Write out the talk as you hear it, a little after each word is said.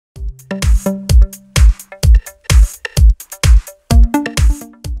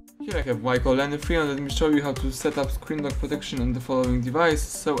Here I have WIKO Lenny free, and let me show you how to set up screen lock protection on the following device.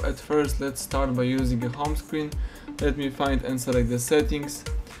 So at first let's start by using a home screen. Let me find and select the settings.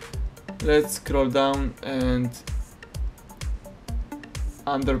 Let's scroll down and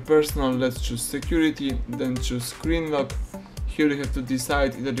under personal let's choose security, then choose screen lock. Here you have to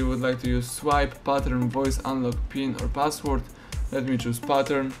decide either you would like to use swipe, pattern, voice unlock, PIN or password. Let me choose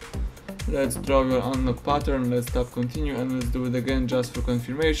pattern. Let's draw your unlock pattern, let's tap continue and let's do it again just for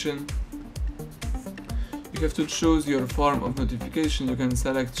confirmation. You have to choose your form of notification. You can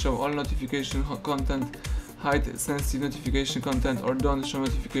select show all notification content, hide sensitive notification content, or don't show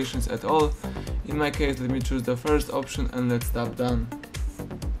notifications at all. In my case, let me choose the first option and let's tap done.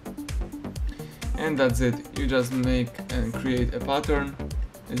 And that's it. You just make and create a pattern.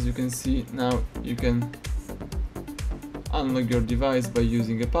 As you can see, now you can unlock your device by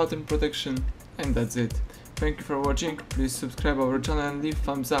using a pattern protection, and that's it. Thank you for watching. Please subscribe our channel and leave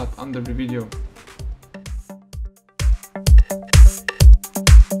thumbs up under the video.